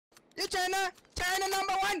China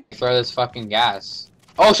number one. Throw this fucking gas.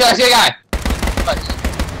 Oh shit! I see a guy.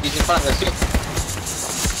 He's in front of us too.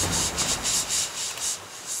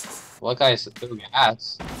 What guy threw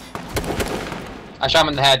gas? I shot him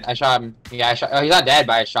in the head. I shot him. Yeah, I shot. Oh, he's not dead,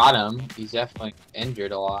 but I shot him. He's definitely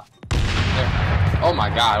injured a lot. There. Oh my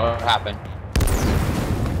god, what happened?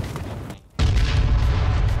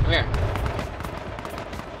 Come here.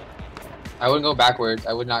 I wouldn't go backwards.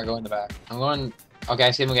 I would not go in the back. I'm going. Okay,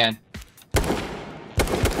 I see him again.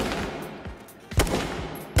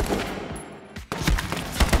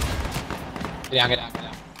 Get down, get down, get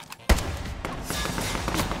down.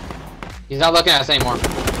 He's not looking at us anymore.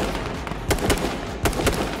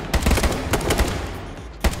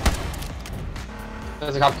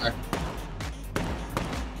 There's a cop car.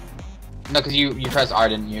 No, because you press R,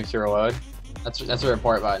 didn't you, to reload? That's a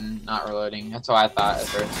report button, not reloading. That's what I thought at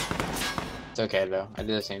first. It's okay though. I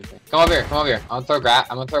did the same thing. Come over here. Come over here. I'm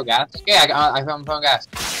gonna throw gas. Okay, I'm throwing gas.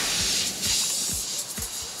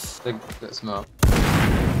 The smoke.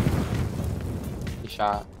 He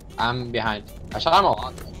shot. I'm behind. I shot him a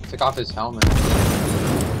lot. Took off his helmet.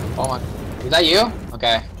 Oh my. Is that you?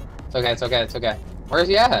 Okay. It's okay. It's okay. It's okay. Where is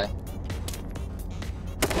he at?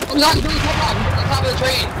 Oh, he's on the top of the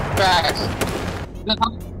train tracks. He's on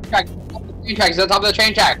top of the train tracks. He's on top of the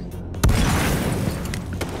train tracks.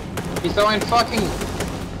 He's throwing fucking.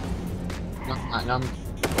 No, I'm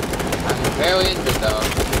barely injured though.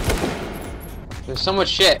 There's so much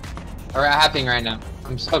shit happening right now.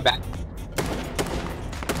 I'm so bad.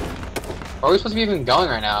 Where are we supposed to be even going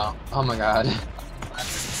right now? Oh my god.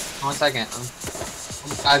 1 second.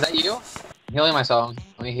 Is that you? I'm healing myself.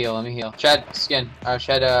 Let me heal. Shed skin.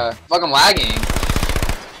 Shed fuck, I'm lagging.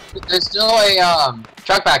 There's still a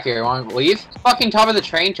truck back here. Wanna leave? Fucking top of the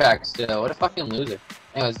train track still. What a fucking loser.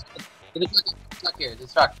 Anyways, there's a truck here.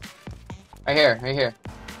 There's a truck. Right here. You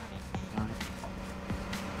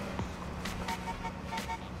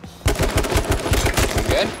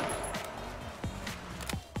good?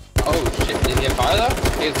 Oh shit, did he get far though?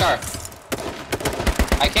 Take his car.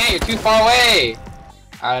 I can't, you're too far away!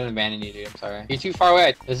 I didn't abandon you, dude, I'm sorry. You're too far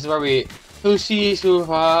away. This is where we... Who sees who,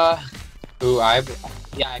 yeah,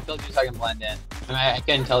 I killed you so I can blend in. I mean, I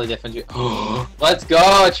couldn't tell the difference. Let's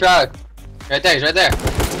go, truck! Right there, he's right there.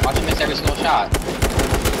 Watch him miss every single shot.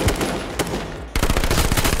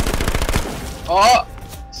 Oh!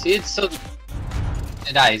 See, it's so... He's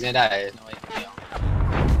gonna die.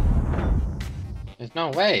 There's no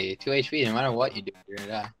way. 2 HP, no matter what you do, you're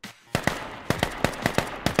gonna die.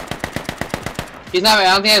 He's not. I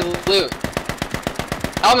don't think he has loot.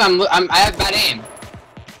 Help me! I have bad aim.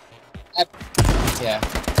 Yeah.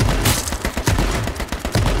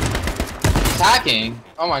 He's hacking.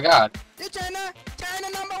 Oh my god. China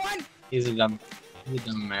number one. He's a dumb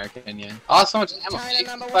American, yeah. Oh, so much ammo. He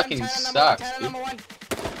fucking sucks, dude.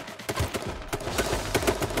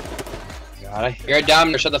 God, you're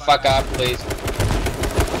dumb. Shut the fuck up, please.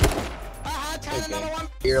 Okay.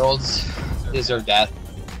 Year-olds deserve death.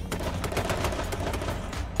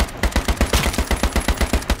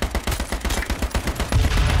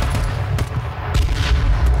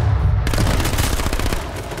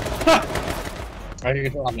 Alright, you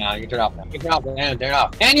can turn it off now. You can turn it off now. You can turn it off. Daniel, turn it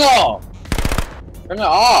off. Daniel! Turn it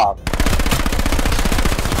off.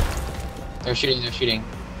 They're shooting.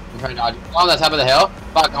 I'm trying to dodge. Oh, on the top of the hill.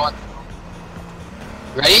 Fuck, no one.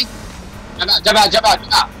 Ready? Jump out.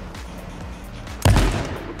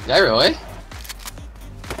 Did I really?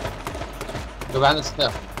 Go behind this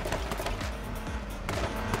hill.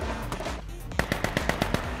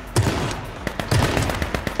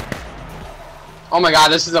 Oh my god,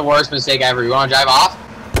 this is the worst mistake ever. You wanna drive off?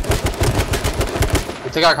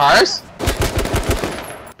 We took our cars?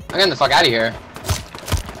 I'm getting the fuck out of here.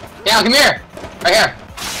 Yeah, come here! Right here!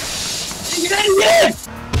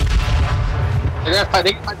 They're gonna fight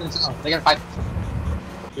themselves. They're gonna fight.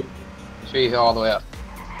 Show you all the way up.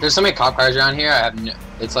 There's so many cop cars around here. I have no,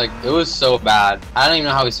 it's like, it was so bad. I don't even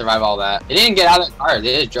know how we survived all that. They didn't get out of the car.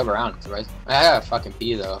 They just drove around. I gotta fucking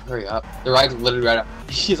pee though. Hurry up. They're like literally right up.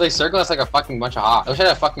 He's like circling us like a fucking bunch of hawks. I wish I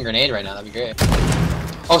had a fucking grenade right now. That'd be great.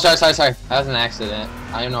 Oh, sorry. That was an accident.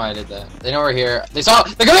 I didn't know I did that. They know we're here. They saw.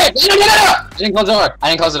 They come in. No. I didn't close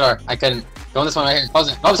the door. I couldn't. Go on this one right here.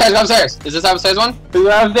 Close it. Go upstairs. Is this the upstairs one? Go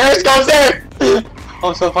upstairs.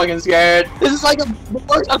 I'm so fucking scared. This is like the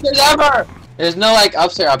worst upstairs ever. There's no like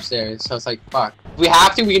upstairs, so it's like fuck. If we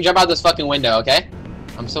have to, we can jump out this fucking window, okay?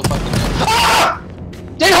 I'm so fucking scared. Ah!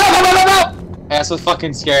 Dude, help! Hey, I'm so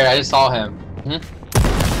fucking scared. I just saw him.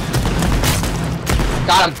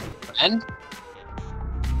 Got him, friend.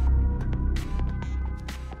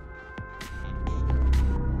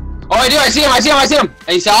 Oh, I do. I see him.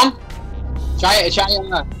 Hey, you saw him?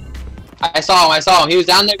 I saw him. He was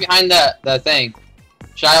down there behind the thing.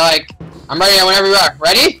 Should I like? I'm ready whenever you are.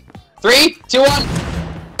 Ready? 3, 2, 1.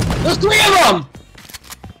 There's 3 of them.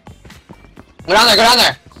 Go down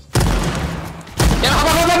there. Get him,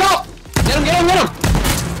 go. Get him.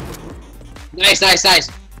 Nice.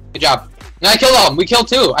 Good job. No, I killed all of them. We killed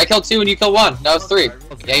 2. I killed 2 and you killed 1. That was 3.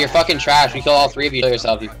 Yeah, you're fucking trash. We killed all 3 of you. Kill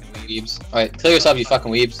yourself, you weebs. Alright, kill yourself, you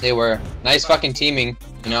fucking weebs. They were nice fucking teaming.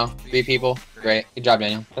 You know, 3 people. Great. Good job,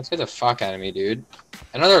 Daniel. That scared the fuck out of me, dude.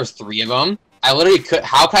 I know there was 3 of them. I literally could.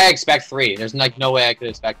 How could I expect 3? There's like no way I could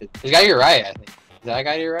expect it. There's a guy to your right, I think. Is that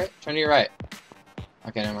guy to your right? Turn to your right.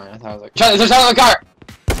 Okay, never mind. I thought I was like. There's a shot in the car!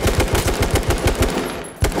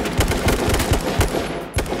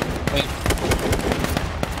 Wait.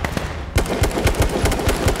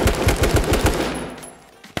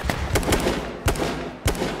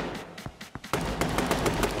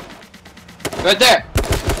 Right there!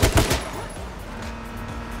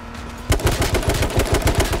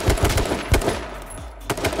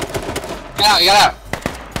 Get out!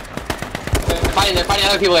 They're fighting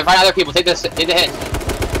other people. Take the hit.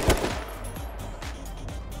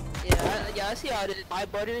 Yeah, I see how it is. My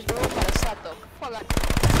brothers, bro, gotta slap the fuck out.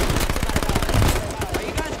 Are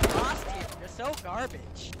you guys crossed here? You're so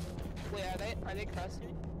garbage. Wait, are they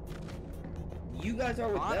crossing? You guys are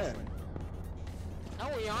with Honestly. them. No,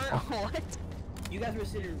 we aren't. What? You guys were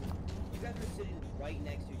sitting right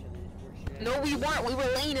next to each other. No, we weren't. We were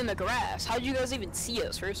laying in the grass. How'd you guys even see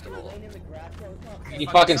us, first of all? Laying in the grass, bro. It's not- You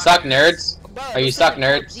fucking suck, nerds. Bro, Are you it's suck, like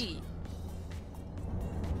nerds? PUBG.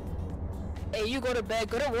 Hey, you go to bed,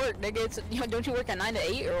 go to work, nigga. Don't you work at 9 to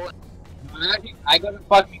 8 or what? I go to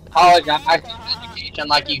fucking college. I'm actually education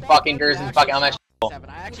like you fucking nerds in fucking elementary school. 7.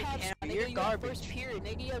 I actually can't. Nigga, You're you got garbage. first period,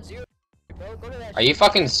 nigga. You have 0. Bro, go to that Are you shit.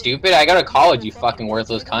 fucking stupid? I go to college, you fucking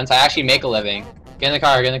worthless cunts. I actually make a living. Get in the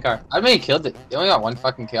car. How many killed it? They only got 1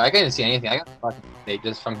 fucking kill. I couldn't see anything. I got fucking sick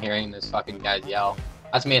just from hearing this fucking guys yell.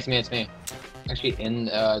 That's me. Actually in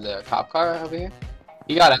the cop car over here.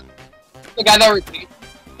 You got it. The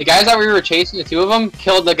guys that we were chasing, the 2 of them,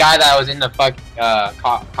 killed the guy that was in the fucking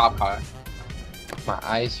cop car. My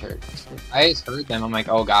eyes hurt. I just heard them. I'm like,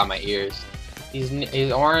 oh god, my ears. He's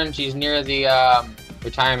orange. He's near the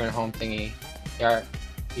retirement home thingy. Yeah,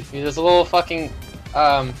 there's a little fucking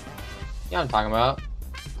yeah, I'm talking about.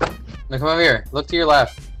 Now come over here. Look to your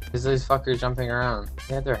left. There's these fuckers jumping around.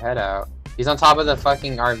 They had their head out. He's on top of the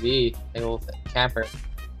fucking RV. A little camper.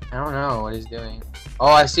 I don't know what he's doing. Oh,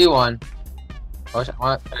 I see one. Oh, should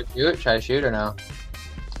I shoot? Should I shoot or no?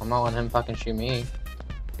 I'm not letting him fucking shoot me.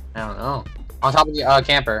 I don't know. On top of the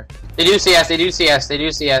camper. They do see us. We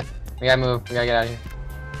gotta move. We gotta get out of here.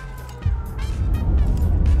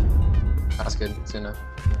 That's good. That's enough.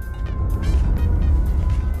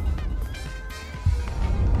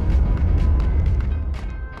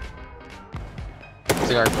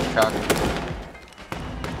 Cigar truck.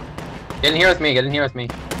 Get in here with me.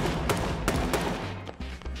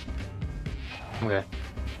 Okay.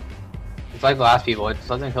 It's like the last people. It just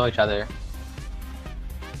let them kill each other.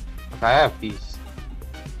 Okay, I have peace.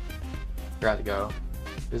 Forgot to go.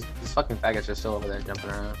 These fucking faggots are still over there jumping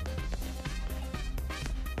around.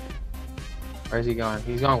 Where's he going?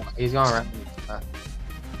 He's going around. I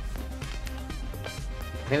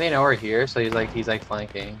think they know we're here, so he's like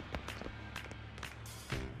flanking.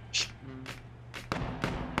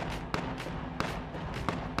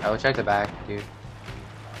 I will check the back, dude.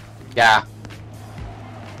 Yeah.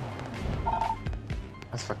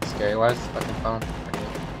 That's fucking scary. Why is this fucking phone?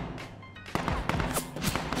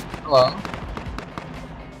 Hello?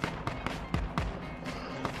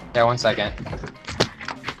 Yeah, 1 second.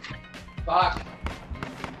 Fuck.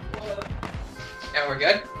 Yeah, we're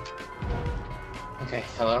good? Okay,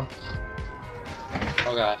 hello?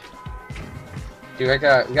 Oh god. Dude, we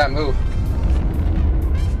gotta move.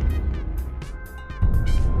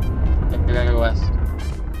 We gotta go west.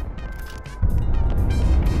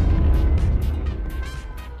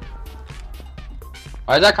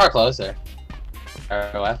 Why is that car closed there?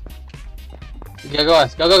 Go left. You gotta go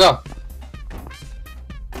west. Go.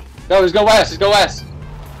 Go, just go west.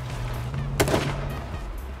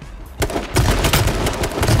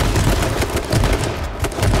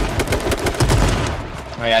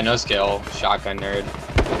 Oh yeah, no skill. Shotgun nerd.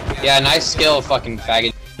 Yeah, nice skill, fucking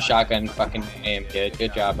faggot. Shotgun fucking aim, kid.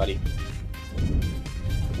 Good job, buddy.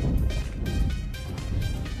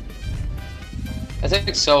 That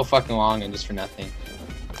takes so fucking long and just for nothing.